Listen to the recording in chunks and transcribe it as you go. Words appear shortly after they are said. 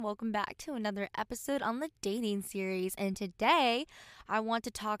Welcome back to another episode on the dating series. And today I want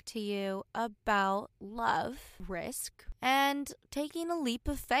to talk to you about love, risk, and taking a leap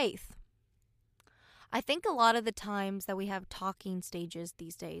of faith. I think a lot of the times that we have talking stages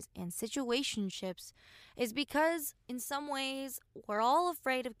these days and situationships is because in some ways we're all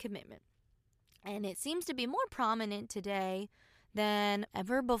afraid of commitment. And it seems to be more prominent today than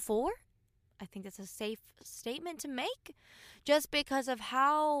ever before. I think that's a safe statement to make just because of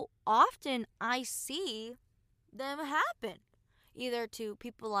how often I see them happen, either to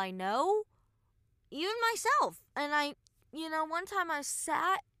people I know, even myself. And one time I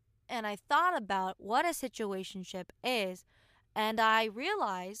sat and I thought about what a situationship is, and I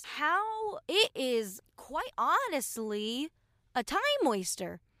realized how it is quite honestly a time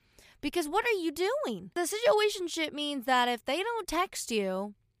waster. Because what are you doing? The situationship means that if they don't text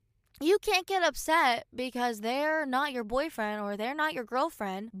you, you can't get upset because they're not your boyfriend or they're not your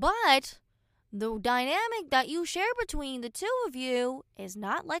girlfriend. But the dynamic that you share between the two of you is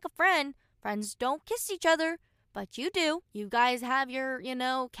not like a friend. Friends don't kiss each other, but you do. You guys have your,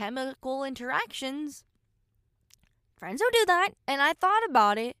 chemical interactions. Friends don't do that. And I thought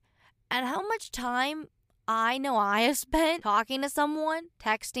about it and how much time I know I have spent talking to someone,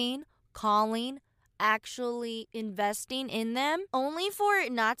 texting, calling, actually investing in them, only for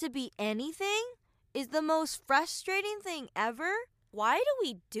it not to be anything, is the most frustrating thing ever. Why do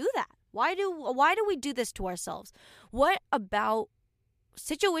we do that? Why do we do this to ourselves? What about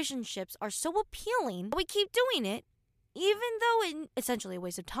situationships are so appealing? We keep doing it, even though it's essentially a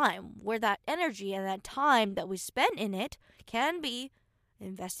waste of time, where that energy and that time that we spend in it can be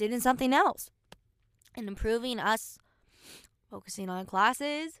invested in something else and improving us. Focusing on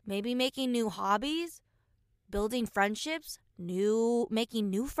classes, maybe making new hobbies, building friendships, making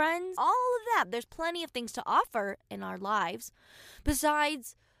new friends, all of that. There's plenty of things to offer in our lives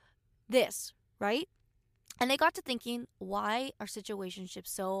besides this, right? And I got to thinking, why are situationships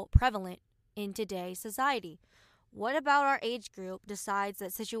so prevalent in today's society? What about our age group decides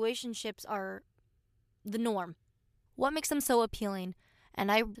that situationships are the norm? What makes them so appealing? And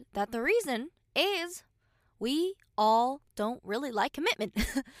that the reason is we all don't really like commitment.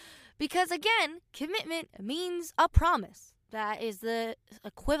 Because again, commitment means a promise. That is the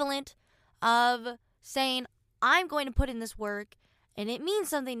equivalent of saying, I'm going to put in this work and it means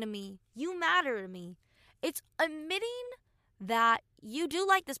something to me. You matter to me. It's admitting that you do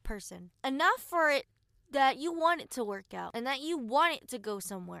like this person enough for it that you want it to work out and that you want it to go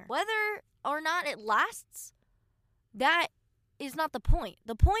somewhere. Whether or not it lasts, that is not the point.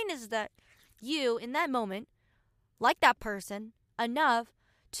 The point is that you, in that moment, like that person enough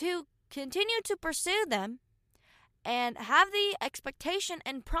to continue to pursue them and have the expectation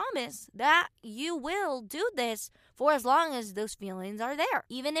and promise that you will do this for as long as those feelings are there,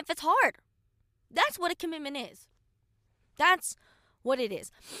 even if it's hard. That's what a commitment is. That's what it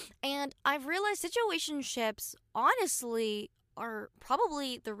is. And I've realized situationships, honestly, are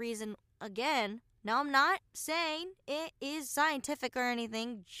probably the reason, again. Now, I'm not saying it is scientific or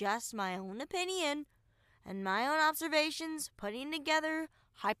anything, just my own opinion and my own observations, putting together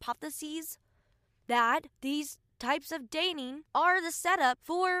hypotheses that these types of dating are the setup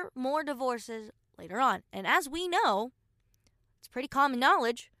for more divorces later on. And as we know, it's pretty common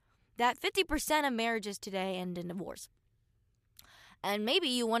knowledge that 50% of marriages today end in divorce. And maybe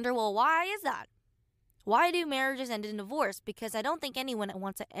you wonder, well, why is that? Why do marriages end in divorce? Because I don't think anyone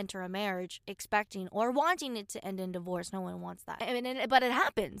wants to enter a marriage expecting or wanting it to end in divorce. No one wants that. But it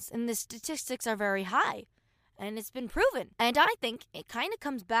happens, and the statistics are very high, and it's been proven. And I think it kind of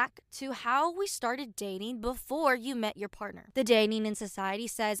comes back to how we started dating before you met your partner. The dating in society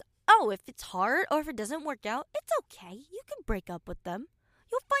says, oh, if it's hard or if it doesn't work out, it's okay. You can break up with them.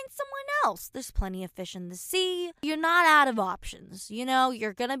 You'll find someone else. There's plenty of fish in the sea. You're not out of options.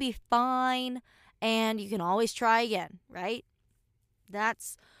 You're going to be fine. And you can always try again, right?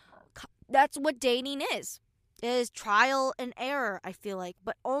 That's what dating is trial and error, I feel like.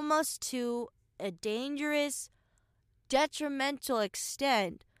 But almost to a dangerous, detrimental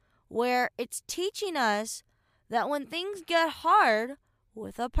extent where it's teaching us that when things get hard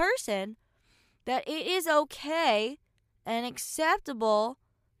with a person, that it is okay and acceptable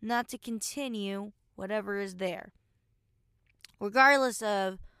not to continue whatever is there, regardless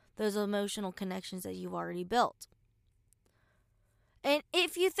of those emotional connections that you've already built. And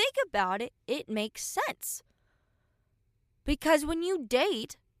if you think about it, it makes sense. Because when you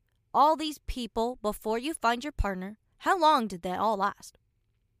date all these people before you find your partner, how long did that all last?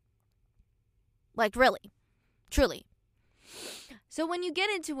 Like, really, truly. So when you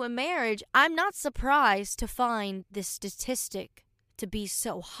get into a marriage, I'm not surprised to find this statistic to be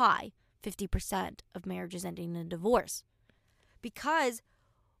so high, 50% of marriages ending in divorce. Because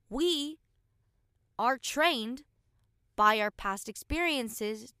we are trained by our past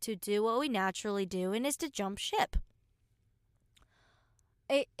experiences to do what we naturally do, and is to jump ship.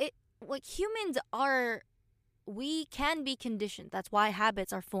 Like humans are, we can be conditioned. That's why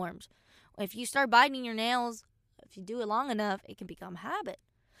habits are formed. If you start biting your nails, if you do it long enough, it can become habit.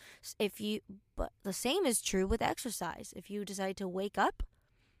 But the same is true with exercise. If you decide to wake up,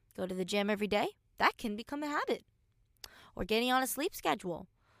 go to the gym every day, that can become a habit. Or getting on a sleep schedule,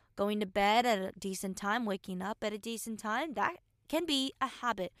 going to bed at a decent time, waking up at a decent time, that can be a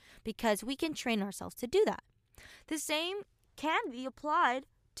habit because we can train ourselves to do that. The same can be applied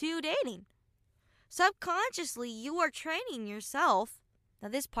to dating. Subconsciously, you are training yourself. Now,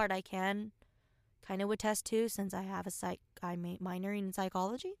 this part I can kind of attest to since I have I'm minoring in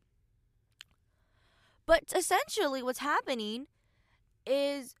psychology. But essentially, what's happening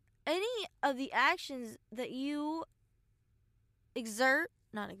is any of the actions that you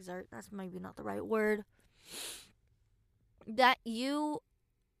that's maybe not the right word, that you,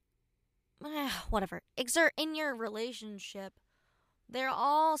 exert in your relationship, they're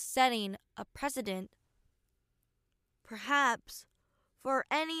all setting a precedent, perhaps, for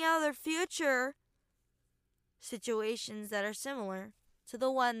any other future situations that are similar to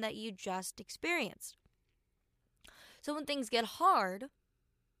the one that you just experienced. So when things get hard,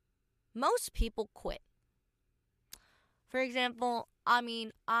 most people quit. For example,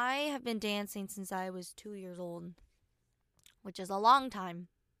 I have been dancing since I was 2 years old, which is a long time.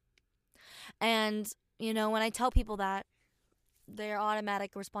 And, when I tell people that, their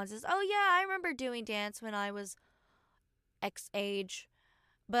automatic response is, oh yeah, I remember doing dance when I was X age,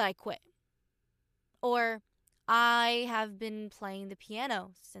 but I quit. Or, I have been playing the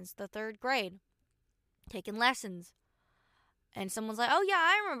piano since the 3rd grade, taking lessons. And someone's like, oh yeah,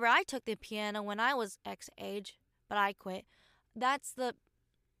 I remember I took the piano when I was X age, but I quit. That's the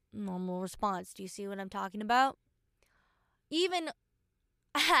normal response. Do you see what I'm talking about? Even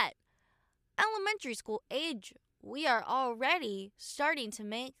at elementary school age, we are already starting to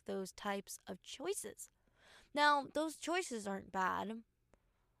make those types of choices. Now, those choices aren't bad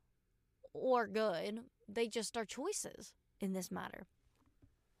or good. They just are choices in this matter.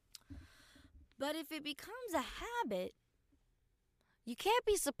 But if it becomes a habit, you can't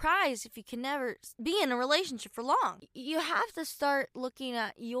be surprised if you can never be in a relationship for long. You have to start looking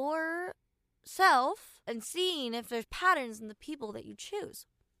at yourself and seeing if there's patterns in the people that you choose.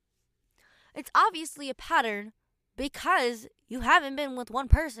 It's obviously a pattern because you haven't been with one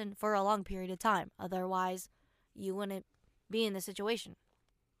person for a long period of time. Otherwise, you wouldn't be in this situation.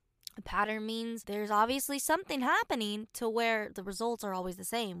 A pattern means there's obviously something happening to where the results are always the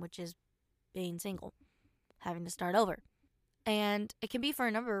same, which is being single, having to start over. And it can be for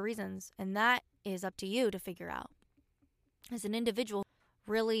a number of reasons, and that is up to you to figure out. As an individual,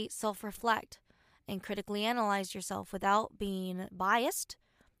 really self-reflect and critically analyze yourself without being biased,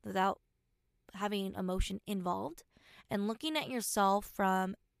 without having emotion involved, and looking at yourself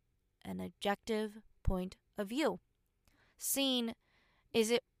from an objective point of view. Seeing,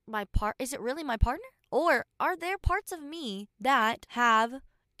 is it really my partner? Or are there parts of me that have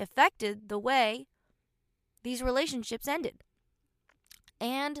affected the way these relationships ended?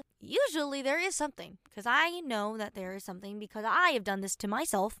 And usually there is something, because I know that there is something because I have done this to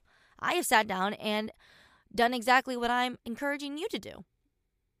myself. I have sat down and done exactly what I'm encouraging you to do.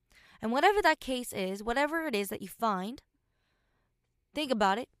 And whatever that case is, whatever it is that you find, think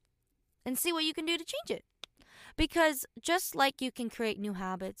about it and see what you can do to change it. Because just like you can create new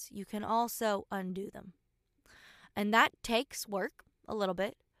habits, you can also undo them. And that takes work a little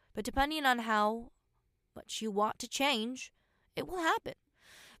bit, but depending on how much you want to change, it will happen.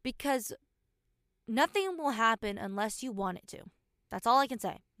 Because nothing will happen unless you want it to. That's all I can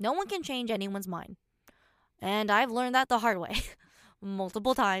say. No one can change anyone's mind. And I've learned that the hard way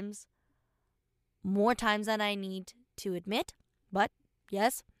multiple times. More times than I need to admit. But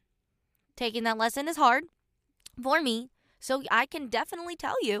yes, taking that lesson is hard for me. So I can definitely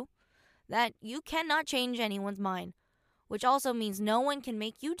tell you that you cannot change anyone's mind. Which also means no one can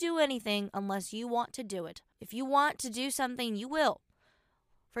make you do anything unless you want to do it. If you want to do something, you will.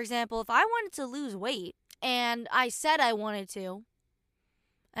 For example, if I wanted to lose weight and I said I wanted to,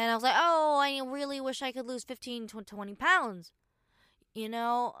 and I was like, oh, I really wish I could lose 15 to 20 pounds.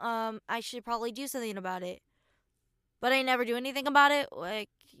 I should probably do something about it. But I never do anything about it. Like,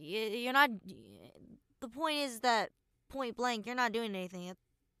 you're not, the point is that point blank, you're not doing anything.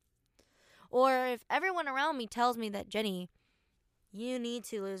 Or if everyone around me tells me that, Jenny, you need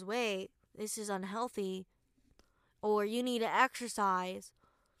to lose weight, this is unhealthy, or you need to exercise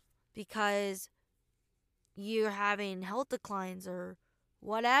because you're having health declines or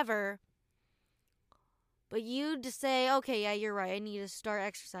whatever. But you just say, okay, yeah, you're right. I need to start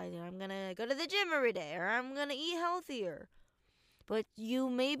exercising. I'm going to go to the gym every day, or I'm going to eat healthier. But you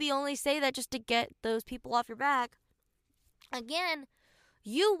maybe only say that just to get those people off your back. Again,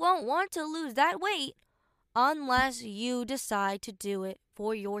 you won't want to lose that weight unless you decide to do it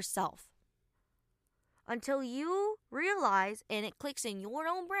for yourself. Until you realize and it clicks in your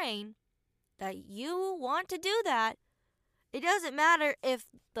own brain that you want to do that, it doesn't matter if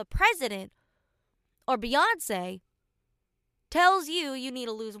the president or Beyonce tells you you need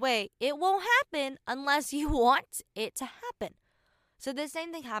to lose weight. It won't happen unless you want it to happen. So the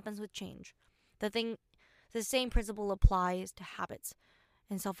same thing happens with change. The same principle applies to habits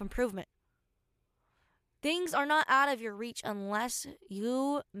and self-improvement. Things are not out of your reach unless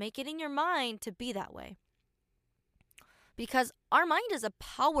you make it in your mind to be that way. Because our mind is a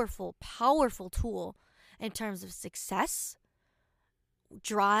powerful, powerful tool in terms of success,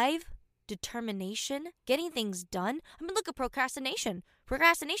 drive, determination, getting things done. I mean, look at procrastination.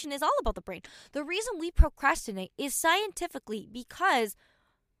 Procrastination is all about the brain. The reason we procrastinate is scientifically because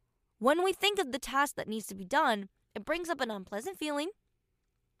when we think of the task that needs to be done, it brings up an unpleasant feeling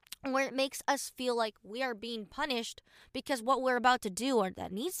where it makes us feel like we are being punished because what we're about to do or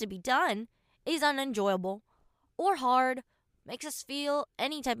that needs to be done is unenjoyable or hard, makes us feel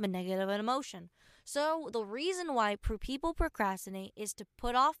any type of negative emotion. So the reason why people procrastinate is to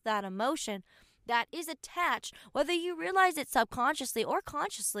put off that emotion that is attached, whether you realize it subconsciously or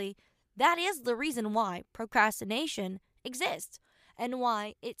consciously. That is the reason why procrastination exists and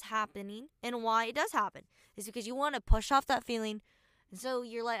why it's happening and why it does happen. Is because you want to push off that feeling. And so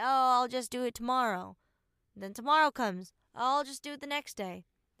you're like, oh, I'll just do it tomorrow. And then tomorrow comes. I'll just do it the next day.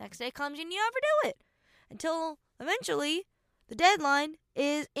 Next day comes and you never do it. Until eventually the deadline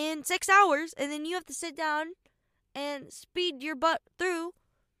is in 6 hours. And then you have to sit down and speed your butt through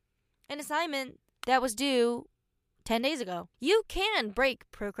an assignment that was due 10 days ago. You can break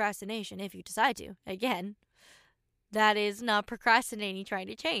procrastination if you decide to. Again, that is not procrastinating trying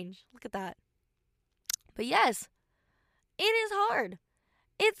to change. Look at that. But yes, it is hard.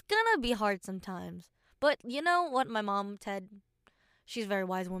 It's gonna be hard sometimes. But you know what my mom said? She's a very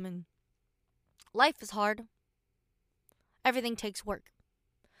wise woman. Life is hard. Everything takes work.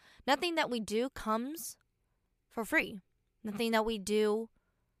 Nothing that we do comes for free. Nothing that we do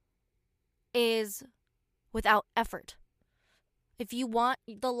is without effort. If you want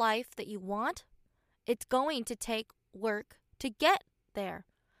the life that you want, it's going to take work to get there.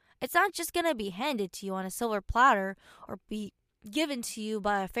 It's not just going to be handed to you on a silver platter or be given to you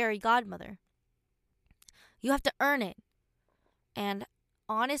by a fairy godmother. You have to earn it. And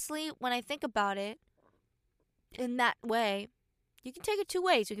honestly, when I think about it in that way, you can take it two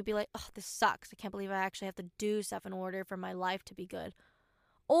ways. You could be like, oh, this sucks. I can't believe I actually have to do stuff in order for my life to be good.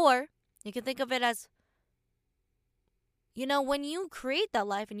 Or you can think of it as, you know, when you create that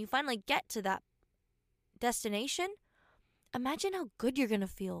life and you finally get to that destination, imagine how good you're going to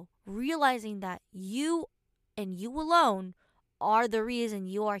feel realizing that you and you alone are the reason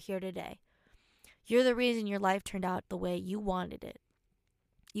you are here today. You're the reason your life turned out the way you wanted it.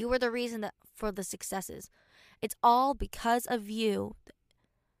 You were the reason for the successes. It's all because of you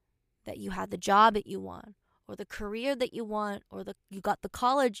that you had the job that you want, or the career that you want, or you got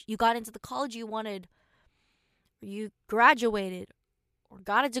into the college you wanted, or you graduated, or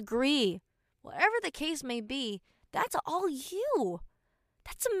got a degree. Whatever the case may be, that's all you.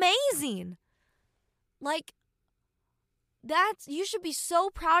 That's amazing. Like, you should be so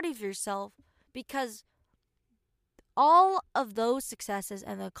proud of yourself because all of those successes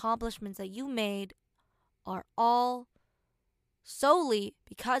and the accomplishments that you made are all solely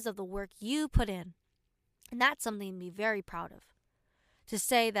because of the work you put in. And that's something to be very proud of. To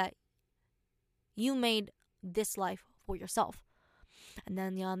say that you made this life for yourself. And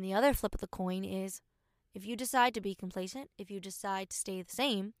then on the other flip of the coin is, if you decide to be complacent, if you decide to stay the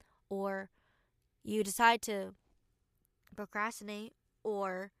same, or you decide to procrastinate,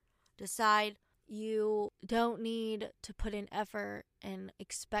 or decide you don't need to put in effort and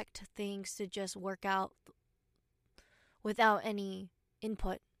expect things to just work out without any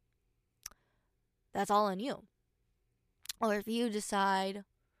input, that's all on you. Or if you decide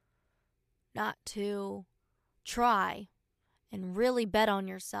not to try and really bet on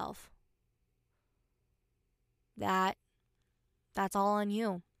yourself, that's all on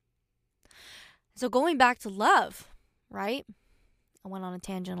you. So going back to love, right? I went on a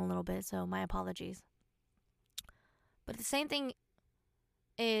tangent a little bit, so my apologies. But the same thing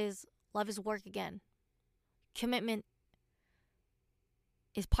is love is work again. commitment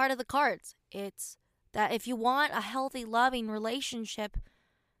is part of the cards. It's that if you want a healthy, loving relationship,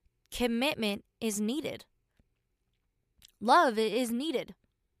 commitment is needed. Love is needed.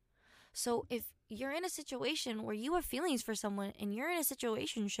 So if you're in a situation where you have feelings for someone and you're in a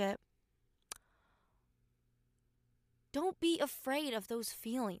situationship, don't be afraid of those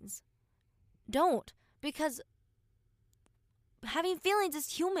feelings. Don't. Because having feelings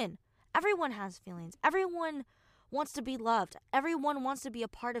is human. Everyone has feelings. Everyone wants to be loved. Everyone wants to be a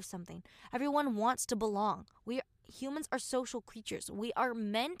part of something. Everyone wants to belong. Humans are social creatures. We are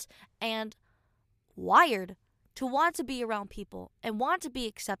meant and wired to want to be around people and want to be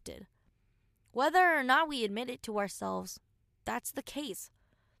accepted. Whether or not we admit it to ourselves, that's the case.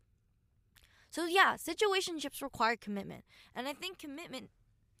 So yeah, situationships require commitment. And I think commitment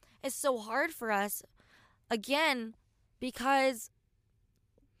is so hard for us, again, because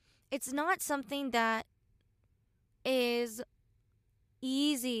it's not something that is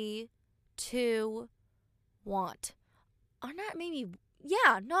easy to want. Or not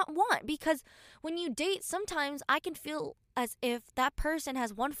not want. Because when you date, sometimes I can feel as if that person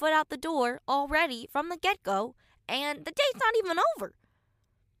has one foot out the door already from the get-go, and the date's not even over.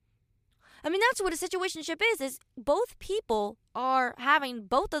 I mean, that's what a situationship is both people are having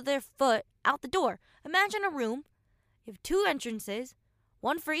both of their foot out the door. Imagine a room, you have two entrances,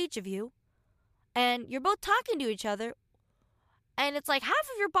 one for each of you, and you're both talking to each other, and it's like half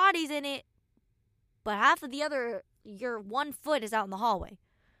of your body's in it, but half of the other, your one foot is out in the hallway.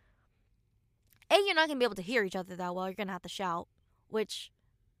 You're not going to be able to hear each other that well. You're going to have to shout, which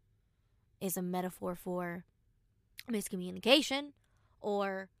is a metaphor for miscommunication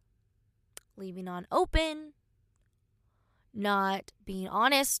or leaving on open, not being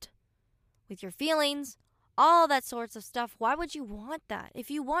honest with your feelings, all that sorts of stuff. Why would you want that?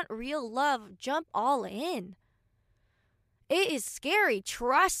 If you want real love, jump all in. It is scary.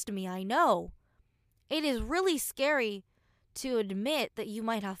 Trust me, I know. It is really scary to admit that you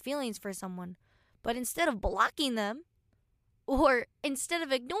might have feelings for someone. But instead of blocking them, or instead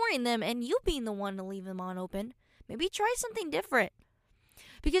of ignoring them and you being the one to leave them on open, maybe try something different.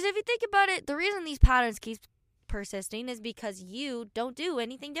 Because if you think about it, the reason these patterns keep persisting is because you don't do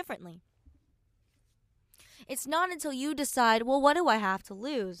anything differently. It's not until you decide, well, what do I have to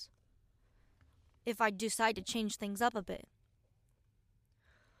lose if I decide to change things up a bit?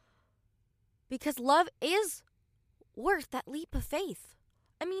 Because love is worth that leap of faith.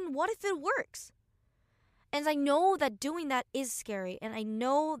 I mean, what if it works? And I know that doing that is scary. And I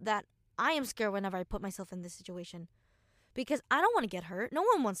know that I am scared whenever I put myself in this situation. Because I don't want to get hurt. No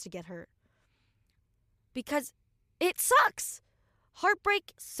one wants to get hurt. Because it sucks.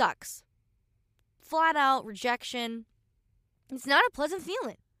 Heartbreak sucks. Flat out rejection. It's not a pleasant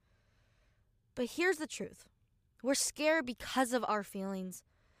feeling. But here's the truth. We're scared because of our feelings,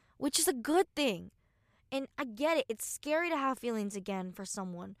 which is a good thing. And I get it. It's scary to have feelings again for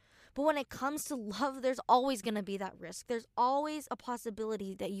someone. But when it comes to love, there's always going to be that risk. There's always a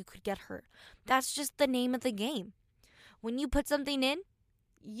possibility that you could get hurt. That's just the name of the game. When you put something in,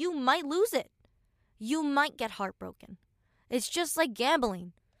 you might lose it. You might get heartbroken. It's just like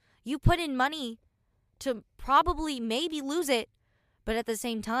gambling. You put in money to probably maybe lose it, but at the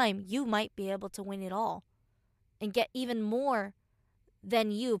same time, you might be able to win it all and get even more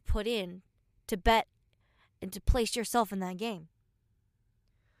than you put in to bet and to place yourself in that game.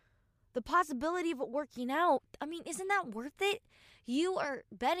 The possibility of it working out, I mean, isn't that worth it? You are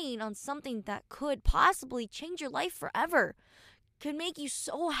betting on something that could possibly change your life forever, could make you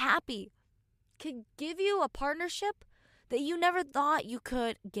so happy, could give you a partnership that you never thought you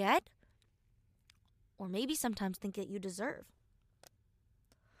could get, or maybe sometimes think that you deserve.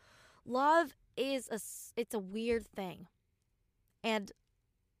 Love it's a weird thing. And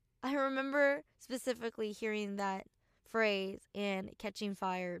I remember specifically hearing that phrase in Catching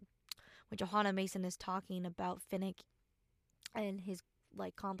Fire when Johanna Mason is talking about Finnick and his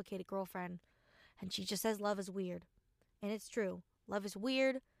complicated girlfriend, and she just says love is weird. And it's true. Love is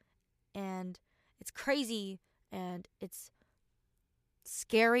weird, and it's crazy, and it's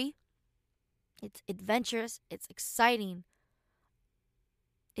scary, it's adventurous, it's exciting,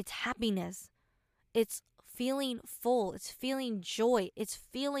 it's happiness, it's feeling full, it's feeling joy, it's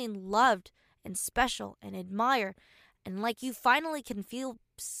feeling loved and special and admired, and like you finally can feel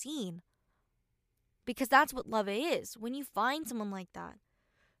seen. Because that's what love is, when you find someone like that.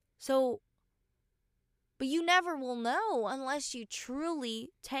 So, but you never will know unless you truly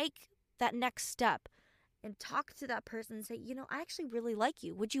take that next step and talk to that person and say, I actually really like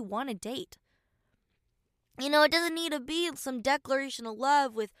you. Would you want to date? It doesn't need to be some declaration of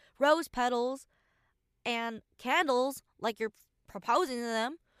love with rose petals. and candles like you're proposing to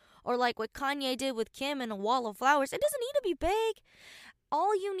them, or like what Kanye did with Kim and a wall of flowers. It doesn't need to be big.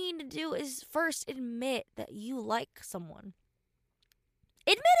 All you need to do is first admit that you like someone.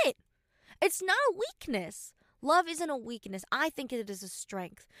 Admit it. It's not a weakness. Love isn't a weakness. I think it is a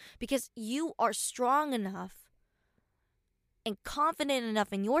strength because you are strong enough and confident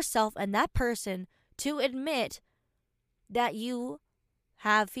enough in yourself and that person to admit that you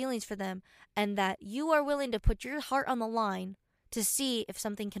have feelings for them and that you are willing to put your heart on the line to see if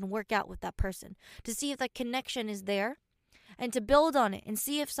something can work out with that person, to see if that connection is there, and to build on it and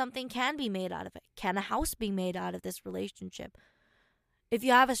see if something can be made out of it. Can a house be made out of this relationship? If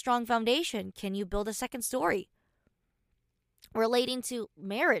you have a strong foundation, can you build a second story relating to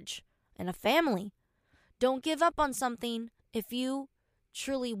marriage and a family? Don't give up on something if you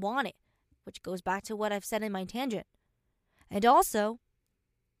truly want it, which goes back to what I've said in my tangent. And also,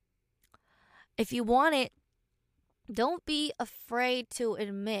 if you want it, don't be afraid to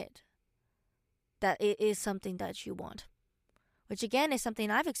admit that it is something that you want, which again is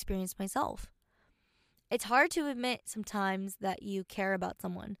something I've experienced myself. It's hard to admit sometimes that you care about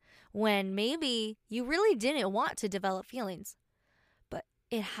someone when maybe you really didn't want to develop feelings, but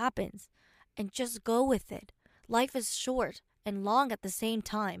it happens, and just go with it. Life is short and long at the same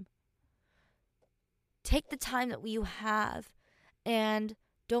time. Take the time that you have and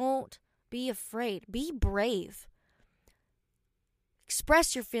don't be afraid. Be brave.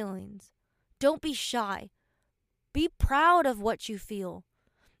 Express your feelings. Don't be shy. Be proud of what you feel.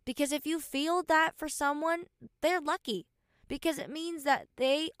 Because if you feel that for someone, they're lucky. Because it means that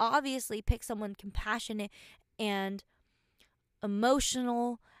they obviously pick someone compassionate and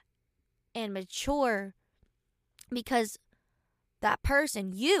emotional and mature. Because that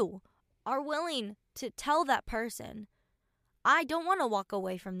person, you, are willing to tell that person, I don't want to walk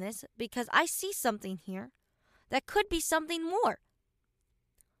away from this because I see something here that could be something more.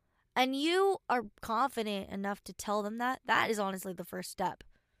 And you are confident enough to tell them that. That is honestly the first step.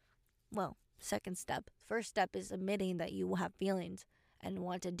 Well, second step. First step is admitting that you have feelings and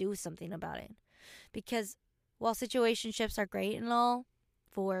want to do something about it. Because while situationships are great and all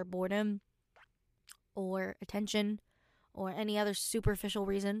for boredom or attention or any other superficial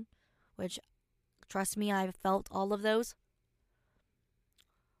reason, which, trust me, I've felt all of those,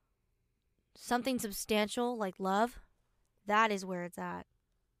 something substantial like love, that is where it's at.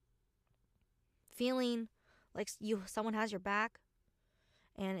 Feeling like someone has your back,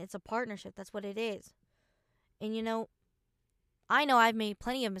 and it's a partnership. That's what it is. And I know I've made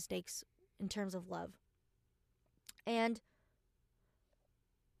plenty of mistakes in terms of love. And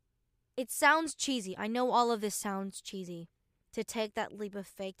it sounds cheesy. I know all of this sounds cheesy. To take that leap of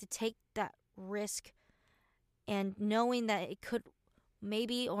faith, to take that risk, and knowing that it could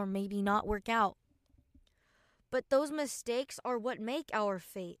maybe or maybe not work out. But those mistakes are what make our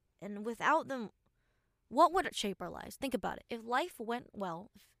fate. And without them, what would it shape our lives? Think about it. If life went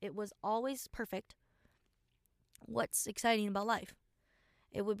well, if it was always perfect, what's exciting about life?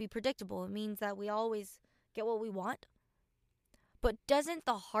 It would be predictable. It means that we always get what we want. But doesn't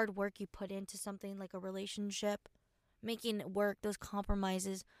the hard work you put into something like a relationship, making it work, those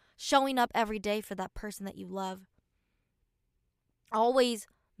compromises, showing up every day for that person that you love, always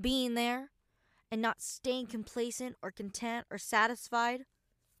being there and not staying complacent or content or satisfied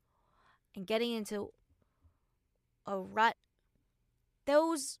and getting into a rut,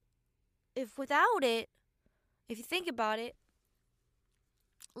 those, if without it, if you think about it,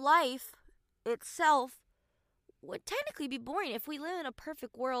 life itself would technically be boring. If we live in a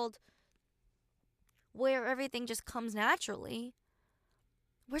perfect world where everything just comes naturally,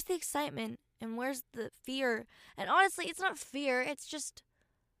 where's the excitement and where's the fear? And honestly, it's not fear, it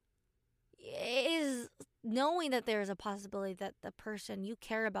is knowing that there is a possibility that the person you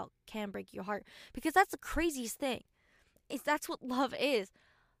care about can break your heart. Because that's the craziest thing. That's what love is.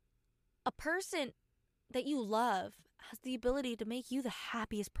 A person that you love has the ability to make you the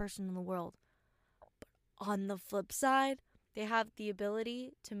happiest person in the world. But on the flip side, they have the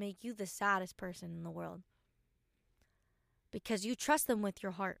ability to make you the saddest person in the world. Because you trust them with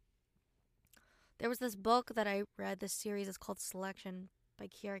your heart. There was this book that I read, this series, it's called Selection by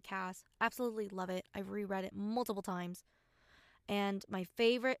Kiera Cass. Absolutely love it. I've reread it multiple times. And my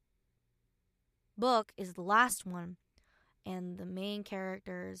favorite book is the last one. And the main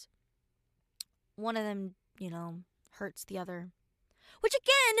characters, one of them, hurts the other. Which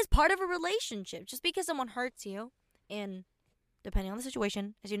again is part of a relationship. Just because someone hurts you, and depending on the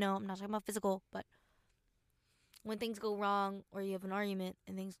situation, as you know, I'm not talking about physical, but when things go wrong or you have an argument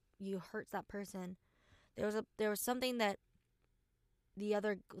and you hurt that person, there was something that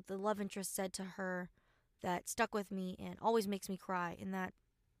the love interest said to her that stuck with me and always makes me cry, and that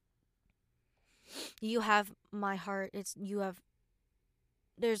you have my heart.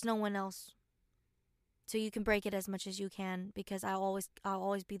 There's no one else. So you can break it as much as you can, because I'll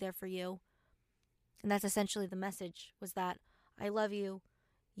always be there for you. And that's essentially the message, was that I love you.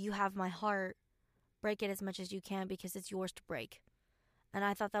 You have my heart. Break it as much as you can, because it's yours to break. And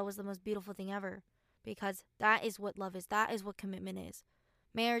I thought that was the most beautiful thing ever, because that is what love is. That is what commitment is.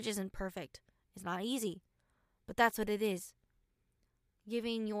 Marriage isn't perfect. It's not easy, but that's what it is.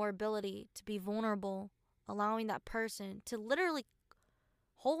 Giving your ability to be vulnerable, allowing that person to literally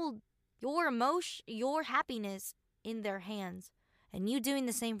hold your emotion, your happiness in their hands, and you doing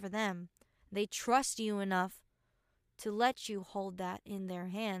the same for them. They trust you enough to let you hold that in their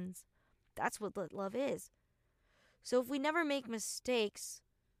hands. That's what love is. So if we never make mistakes,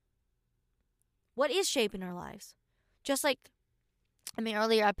 what is shaping our lives? Just like in the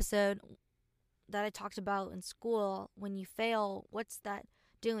earlier episode that I talked about in school, when you fail, what's that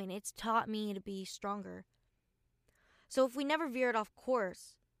doing? It's taught me to be stronger. So if we never veered off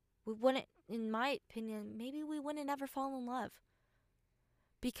course, we wouldn't, in my opinion, maybe we wouldn't ever fall in love.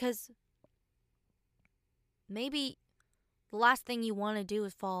 Because maybe the last thing you want to do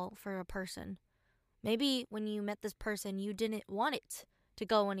is fall for a person. Maybe when you met this person, you didn't want it to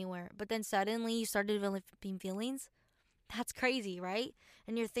go anywhere, but then suddenly you started developing feelings. That's crazy, right?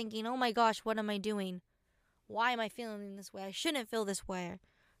 And you're thinking, oh my gosh, what am I doing? Why am I feeling this way? I shouldn't feel this way.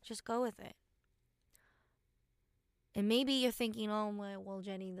 Just go with it. And maybe you're thinking, oh, well,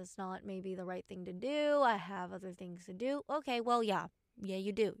 Jenny, that's not maybe the right thing to do. I have other things to do. Okay, well, yeah,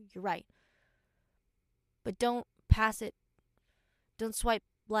 you do. You're right. But don't pass it. Don't swipe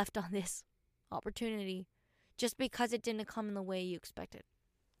left on this opportunity just because it didn't come in the way you expected.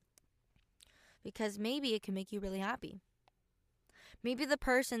 Because maybe it can make you really happy. Maybe the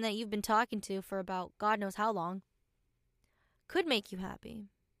person that you've been talking to for about God knows how long could make you happy.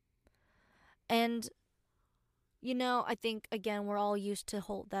 And I think, again, we're all used to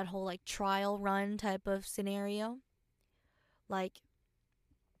that whole like trial run type of scenario. Like,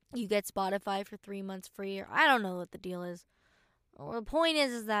 you get Spotify for 3 months free, or I don't know what the deal is. Well, the point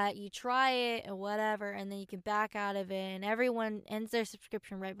is that you try it or whatever, and then you can back out of it, and everyone ends their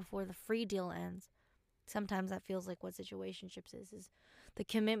subscription right before the free deal ends. Sometimes that feels like what situationships is the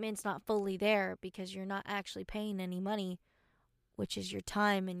commitment's not fully there because you're not actually paying any money, which is your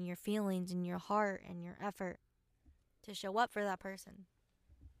time and your feelings and your heart and your effort to show up for that person.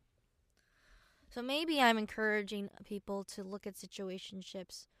 So maybe I'm encouraging people to look at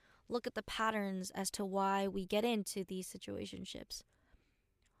situationships, look at the patterns as to why we get into these situationships.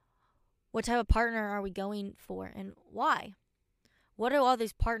 What type of partner are we going for, and why? What do all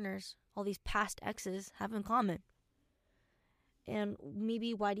these partners, all these past exes, have in common? And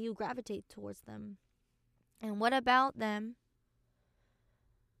maybe why do you gravitate towards them? And what about them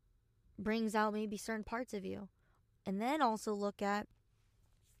brings out maybe certain parts of you? And then also look at,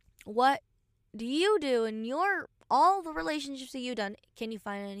 what do you do in all the relationships that you've done? Can you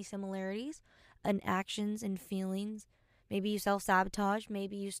find any similarities in actions and feelings? Maybe you self-sabotage.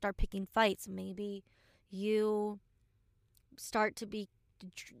 Maybe you start picking fights. Maybe you start to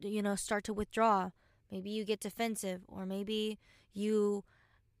withdraw. Maybe you get defensive, or maybe you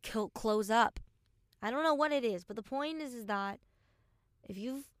close up. I don't know what it is, but the point is that if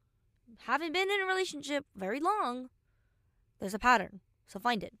you haven't been in a relationship very long, there's a pattern. So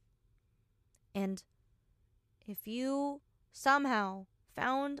find it. And if you somehow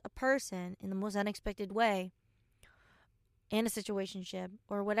found a person in the most unexpected way in a situationship,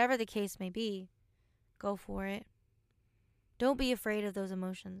 or whatever the case may be, go for it. Don't be afraid of those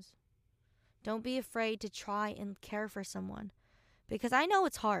emotions. Don't be afraid to try and care for someone. Because I know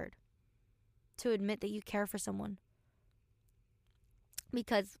it's hard to admit that you care for someone.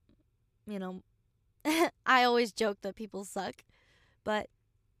 Because, I always joke that people suck. But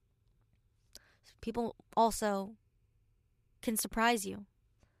people also can surprise you.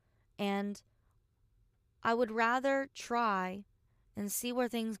 And I would rather try and see where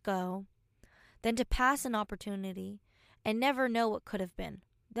things go than to pass an opportunity and never know what could have been.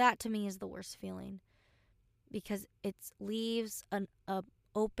 That to me is the worst feeling, because it leaves an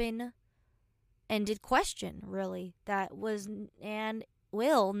open-ended question, really, that was and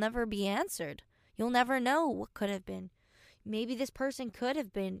will never be answered. You'll never know what could have been. Maybe this person could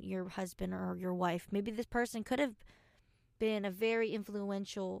have been your husband or your wife. Maybe this person could have been a very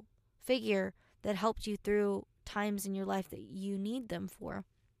influential figure that helped you through times in your life that you need them for.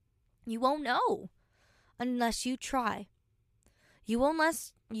 You won't know unless you try. You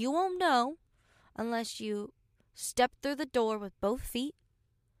won't know unless you step through the door with both feet.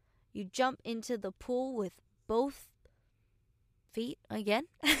 You jump into the pool with both feet again.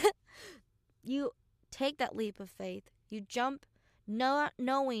 You take that leap of faith. You jump not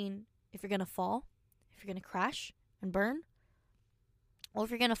knowing if you're going to fall, if you're going to crash and burn, or if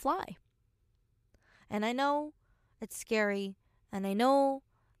you're going to fly. And I know it's scary, and I know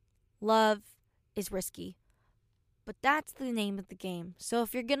love is risky, but that's the name of the game. So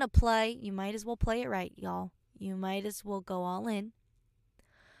if you're going to play, you might as well play it right, y'all. You might as well go all in.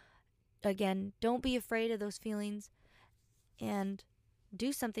 Again, don't be afraid of those feelings and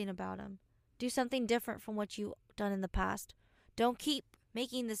do something about them. Do something different from what you've done in the past. Don't keep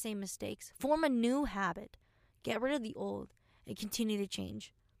making the same mistakes. Form a new habit. Get rid of the old and continue to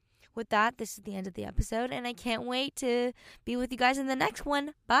change. With that, this is the end of the episode, and I can't wait to be with you guys in the next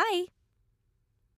one. Bye.